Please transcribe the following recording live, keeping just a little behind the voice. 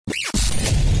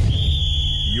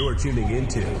You're tuning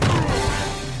into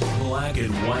Black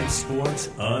and White Sports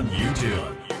on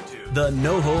YouTube. The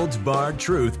no-holds-barred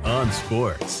truth on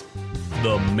sports.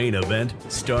 The main event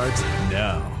starts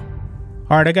now.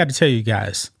 All right, I got to tell you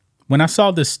guys, when I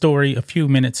saw this story a few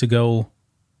minutes ago,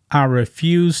 I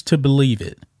refused to believe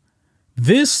it.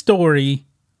 This story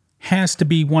has to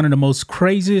be one of the most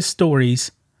craziest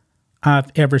stories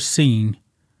I've ever seen,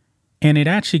 and it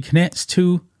actually connects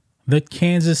to the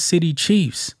Kansas City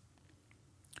Chiefs.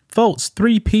 Folks,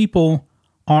 3 people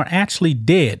are actually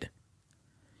dead.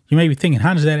 You may be thinking,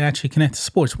 how does that actually connect to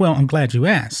sports? Well, I'm glad you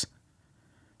asked.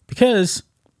 Because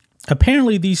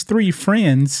apparently these 3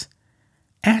 friends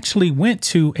actually went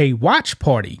to a watch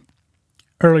party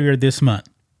earlier this month.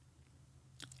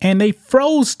 And they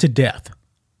froze to death.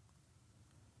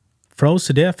 Froze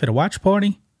to death at a watch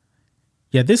party?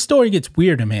 Yeah, this story gets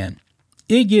weirder, man.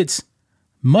 It gets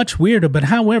much weirder, but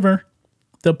however,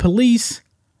 the police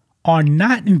are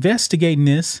not investigating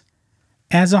this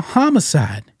as a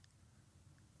homicide.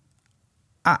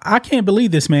 I can't believe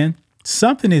this, man.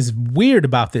 Something is weird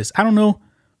about this. I don't know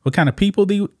what kind of people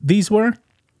these were,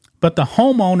 but the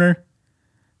homeowner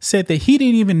said that he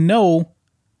didn't even know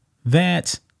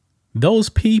that those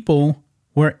people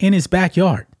were in his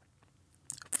backyard,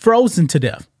 frozen to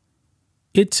death.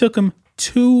 It took him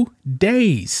 2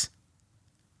 days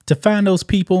to find those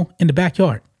people in the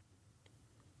backyard.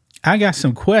 I got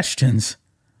some questions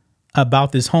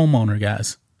about this homeowner,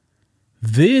 guys.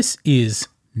 This is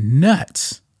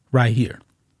nuts right here.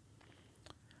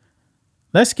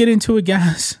 Let's get into it,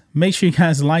 guys. Make sure you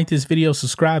guys like this video,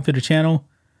 subscribe to the channel,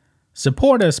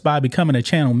 support us by becoming a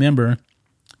channel member.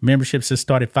 Memberships have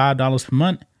started $5 per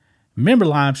month. Member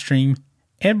live stream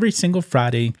every single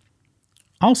Friday.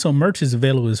 Also, merch is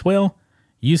available as well.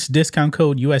 Use the discount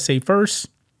code USA First,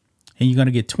 and you're going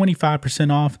to get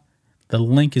 25% off. The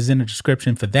link is in the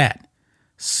description for that.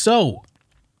 So,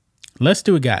 let's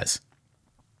do it, guys.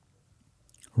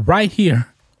 Right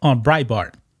here on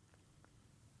Breitbart.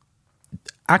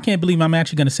 I can't believe I'm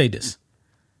actually going to say this.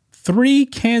 3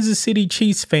 Kansas City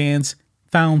Chiefs fans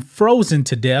found frozen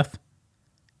to death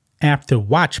after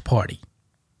watch party.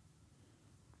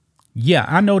 Yeah,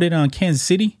 I know that on Kansas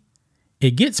City,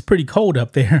 it gets pretty cold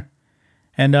up there.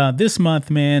 And this month,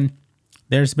 man,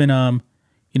 there's been,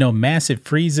 massive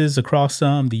freezes across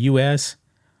the U.S.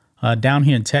 Down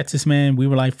here in Texas, man, we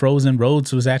were like frozen.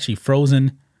 Rhodes was actually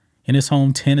frozen. In his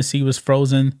home, Tennessee was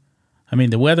frozen. I mean,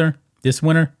 the weather this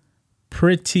winter,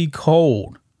 pretty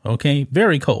cold. Okay,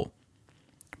 very cold.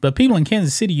 But people in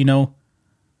Kansas City,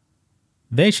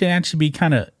 they should actually be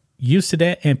kind of used to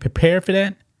that and prepare for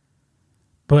that.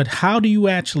 But how do you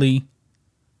actually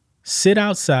sit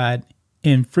outside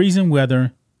in freezing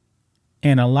weather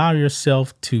and allow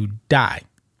yourself to die?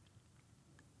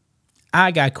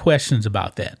 I got questions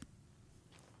about that.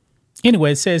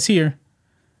 Anyway, it says here,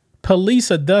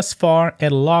 police are thus far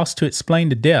at a loss to explain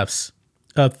the deaths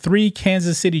of 3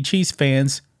 Kansas City Chiefs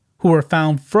fans who were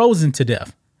found frozen to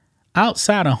death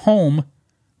outside a home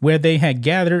where they had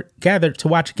gathered to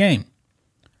watch a game.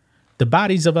 The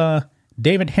bodies of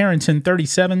David Harrington,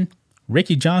 37,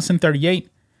 Ricky Johnson, 38,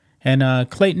 and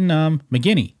Clayton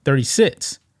McGinney,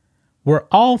 36, were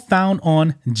all found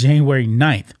on January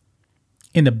 9th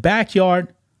in the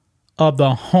backyard of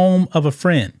the home of a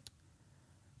friend.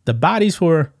 The bodies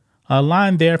were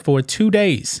lying there for 2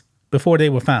 days before they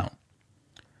were found.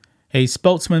 A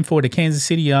spokesman for the Kansas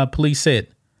City police said,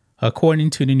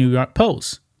 according to the New York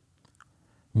Post.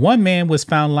 One man was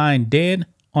found lying dead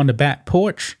on the back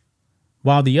porch,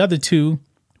 while the other 2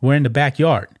 were in the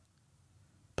backyard,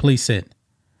 police said.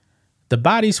 The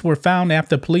bodies were found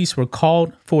after police were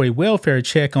called for a welfare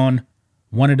check on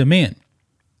one of the men,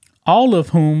 all of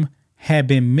whom had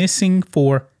been missing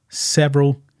for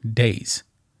several days.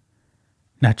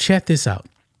 Now check this out.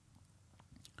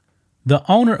 The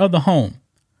owner of the home,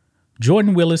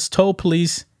 Jordan Willis, told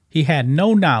police he had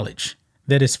no knowledge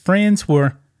that his friends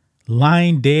were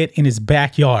lying dead in his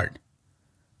backyard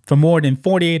for more than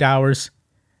 48 hours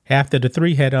after the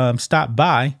 3 had stopped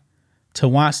by to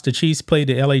watch the Chiefs play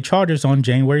the LA Chargers on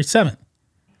January 7th.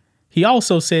 He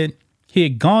also said he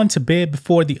had gone to bed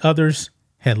before the others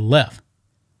had left.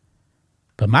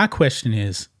 But my question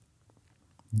is,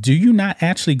 do you not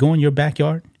actually go in your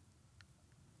backyard?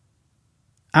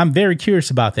 I'm very curious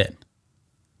about that.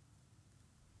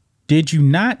 Did you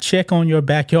not check on your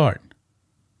backyard?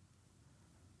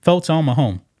 Folks, I own my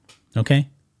home, okay?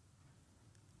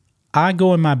 I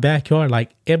go in my backyard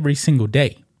like every single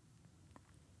day.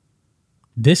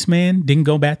 This man didn't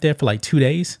go back there for like 2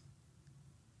 days.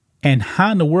 And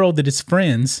how in the world did his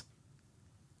friends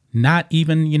not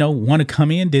even, want to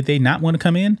come in? Did they not want to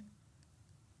come in?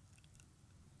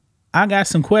 I got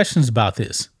some questions about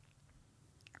this.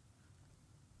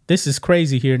 This is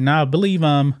crazy here. Now, I believe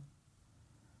one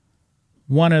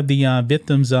of the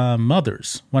victim's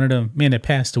mothers, one of the men that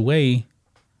passed away,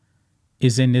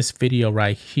 is in this video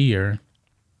right here.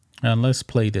 Let's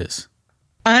play this.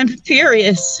 I'm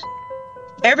furious.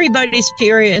 Everybody's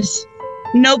furious.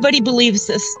 Nobody believes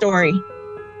this story.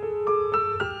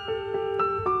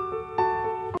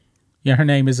 Yeah, her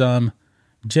name is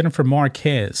Jennifer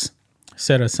Marquez.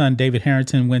 Said her son David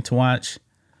Harrington went to watch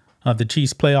the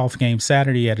Chiefs playoff game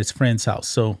Saturday at his friend's house.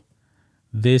 So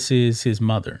this is his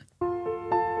mother.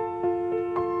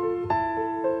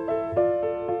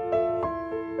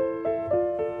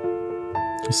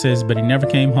 He says, but he never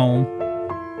came home.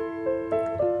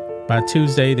 By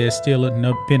Tuesday, there's still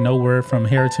been no word from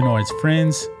Harrington or his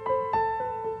friends.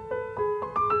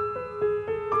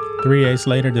 3 days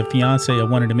later, the fiance of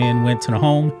one of the men went to the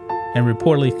home and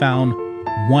reportedly found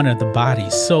one of the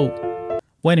bodies. So,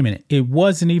 wait a minute. It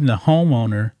wasn't even the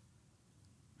homeowner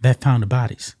that found the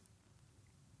bodies.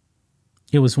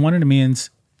 It was one of the men's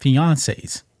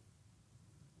fiancés.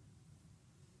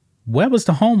 Where was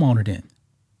the homeowner then?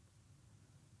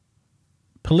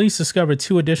 Police discovered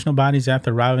 2 additional bodies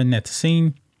after arriving at the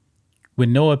scene with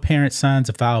no apparent signs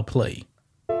of foul play.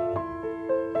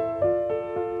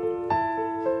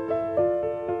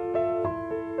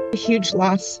 A huge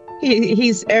loss.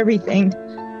 He's everything.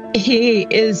 He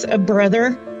is a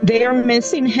brother. They are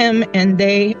missing him and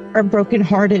they are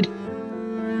brokenhearted.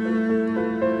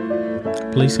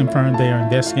 Police confirmed they are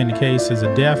investigating the case as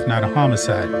a death, not a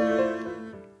homicide.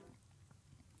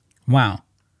 Wow.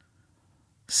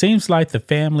 Seems like the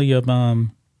family of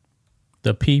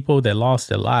the people that lost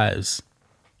their lives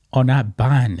are not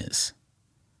buying this.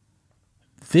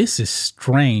 This is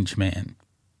strange, man.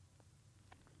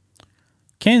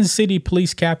 Kansas City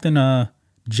Police Captain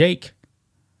Jake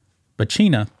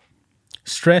Bacina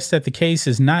stressed that the case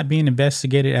is not being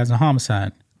investigated as a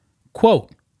homicide.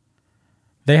 Quote,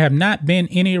 there have not been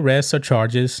any arrests or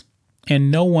charges,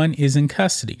 and no one is in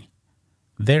custody.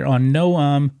 There are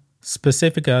no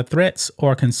specific threats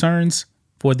or concerns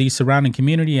for the surrounding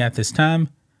community at this time,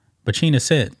 Bacina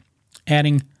said,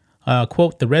 adding,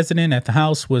 quote, the resident at the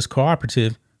house was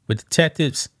cooperative with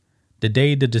detectives the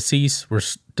day the deceased were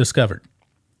discovered.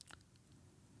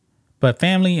 But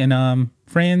family and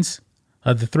friends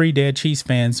of the 3 dead Chiefs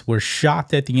fans were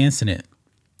shocked at the incident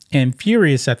and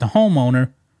furious at the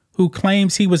homeowner who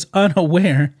claims he was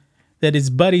unaware that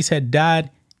his buddies had died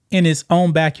in his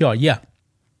own backyard. Yeah.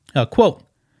 Quote,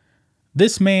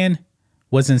 this man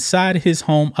was inside his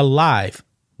home alive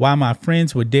while my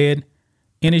friends were dead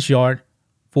in his yard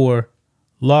for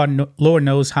Lord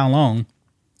knows how long,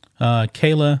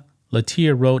 Kayla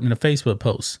Latier wrote in a Facebook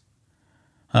post.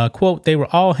 Quote, they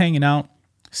were all hanging out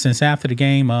since after the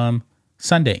game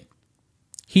Sunday.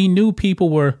 He knew people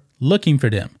were looking for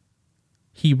them.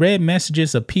 He read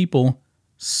messages of people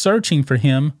searching for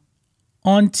him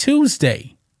on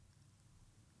Tuesday.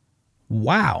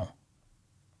 Wow.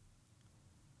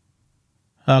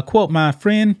 Quote, my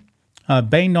friend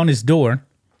banged on his door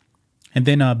and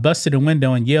then busted a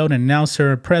window and yelled and announced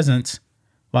her presence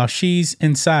while she's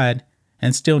inside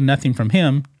and still nothing from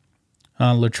him,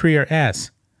 Latrier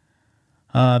asked.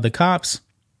 The cops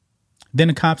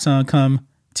come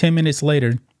 10 minutes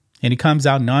later and he comes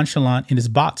out nonchalant in his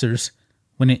boxers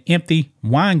with an empty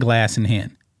wine glass in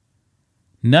hand.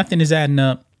 Nothing is adding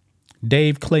up.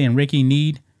 Dave, Clay, and Ricky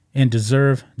need and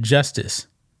deserve justice.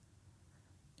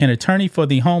 An attorney for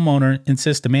the homeowner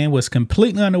insists the man was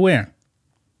completely unaware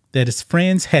that his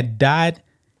friends had died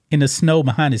in the snow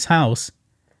behind his house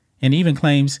and even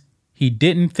claims he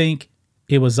didn't think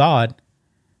it was odd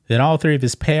that all 3 of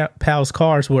his pals'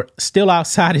 cars were still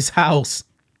outside his house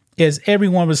as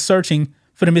everyone was searching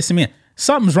for the missing men.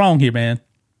 Something's wrong here, man.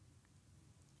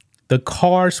 The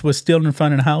cars were still in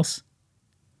front of the house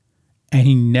and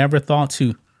he never thought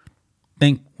to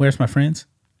think, where's my friends?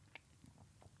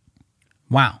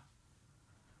 Wow.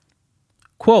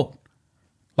 Quote,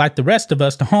 like the rest of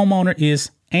us, the homeowner is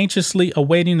anxiously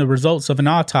awaiting the results of an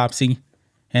autopsy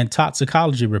and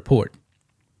toxicology report.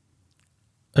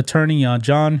 Attorney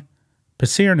John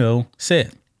Pacerno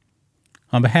said,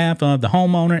 on behalf of the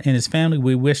homeowner and his family,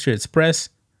 we wish to express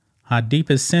our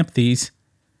deepest sympathies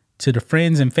to the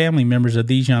friends and family members of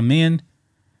these young men,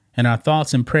 and our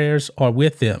thoughts and prayers are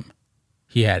with them,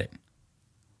 he added.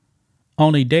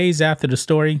 Only days after the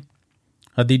story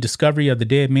of the discovery of the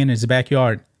dead men in his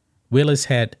backyard, Willis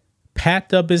had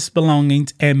packed up his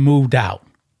belongings and moved out.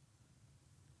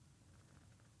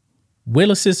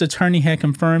 Willis's attorney had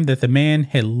confirmed that the man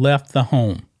had left the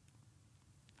home.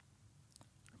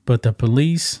 But the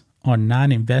police are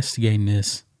not investigating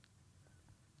this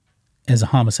as a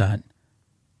homicide.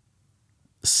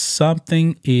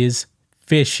 Something is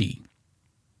fishy.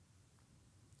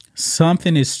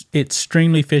 Something is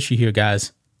extremely fishy here,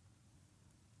 guys.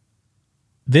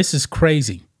 This is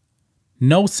crazy.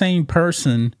 No sane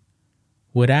person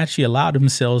would actually allow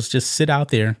themselves just sit out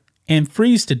there and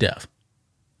freeze to death.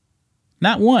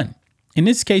 Not one. In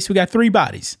this case, we got 3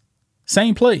 bodies.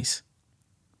 Same place.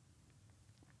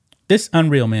 This is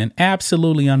unreal, man.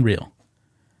 Absolutely unreal.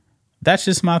 That's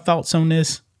just my thoughts on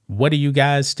this. What do you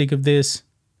guys think of this?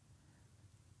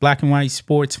 Black and white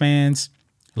sports fans,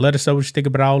 let us know what you think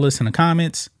about all this in the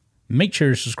comments. Make sure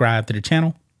to subscribe to the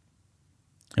channel,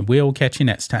 and we'll catch you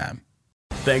next time.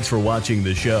 Thanks for watching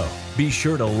the show. Be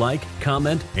sure to like,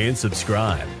 comment, and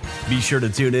subscribe. Be sure to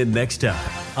tune in next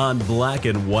time on Black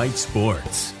and White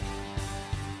Sports.